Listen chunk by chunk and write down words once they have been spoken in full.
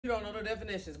You don't know the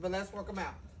definitions, but let's work them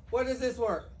out. What is this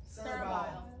word?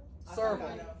 Servile.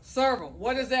 Servile.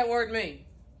 What does that word mean?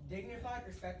 Dignified,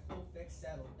 respectful, fixed,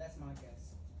 settled. That's my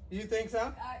guess. You think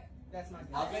so? That's my guess.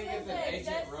 I think it's an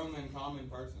ancient Roman common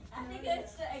person. I think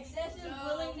it's the excessive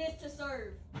willingness to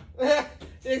serve.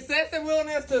 Excessive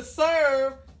willingness to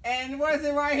serve. And what is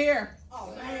it right here?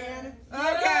 Oh, man.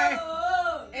 Okay.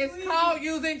 Oh, It's called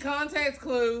using context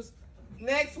clues.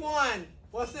 Next one.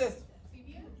 What's this?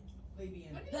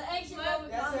 Plebeian. the ancient Roman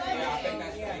That's concept. Yeah, I think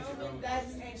that's ancient Roman.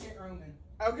 That's ancient Roman.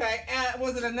 Okay.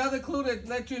 Was it another clue to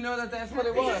let you know that that's what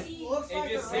it was? It looks It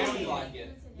like just a Roman sounds name. like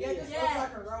it. Yeah, it just looks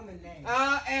like a Roman name.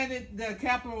 And the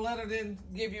capital letter didn't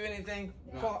give you anything.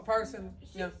 No. Person.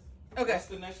 No. Okay. What's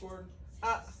the next word?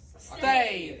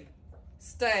 Staid.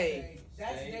 Staid.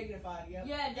 That's Staid. dignified, yep.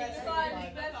 Yeah, That's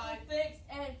dignified, respectful, fixed,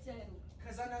 and settled.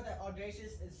 Because I know that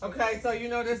audacious is... Okay, so you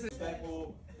know this is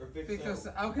Respectful or fixed because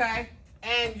settled. okay,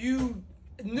 and you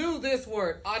knew this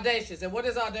word, audacious. And what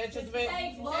does audacious mean?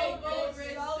 Take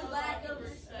boldness, show lack of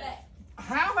respect.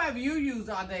 How have you used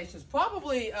audacious?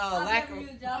 Probably lack I've of. never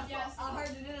used that. I heard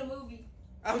it in a movie.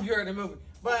 Oh, you heard the movie,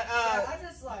 but Yeah, I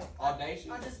just like... Audacious?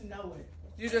 I just know it.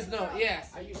 you just know. Yes,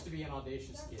 I used to be an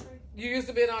audacious kid. you used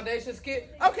to be an audacious kid.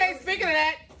 Okay, speaking of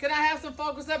that, can I have some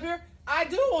focus up here? I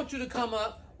do want you to come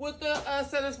up with the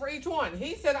sentence for each one.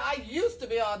 He said, "I used to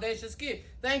be an audacious kid."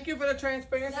 Thank you for the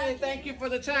transparency and thank you for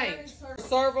the change.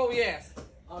 Servile, yes.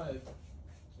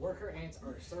 Worker ants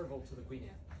are servile to the queen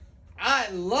ant. I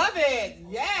love it.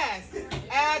 Yes.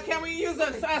 Can we use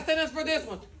a sentence for this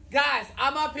one? Guys,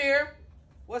 I'm up here.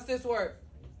 What's this word?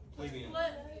 Plebeian.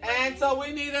 And so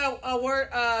we need a word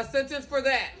sentence for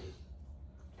that.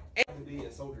 To be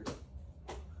a soldier.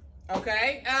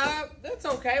 Okay. That's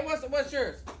okay. What's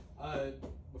yours?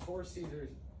 Before Caesar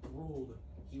ruled,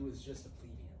 he was just a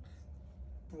plebeian.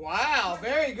 Wow,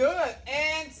 very good.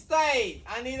 And staid.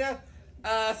 I need a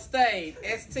staid.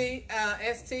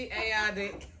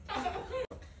 S-T-A-I-D.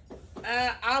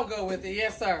 I'll go with it.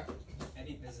 Yes, sir.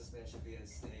 Any businessman should be a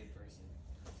staid person.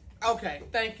 Okay,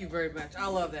 thank you very much. I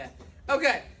love that.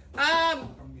 Okay,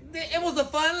 it was a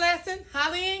fun lesson,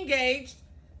 highly engaged,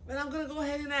 but I'm gonna go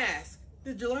ahead and ask: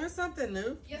 did you learn something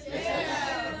new? Yes,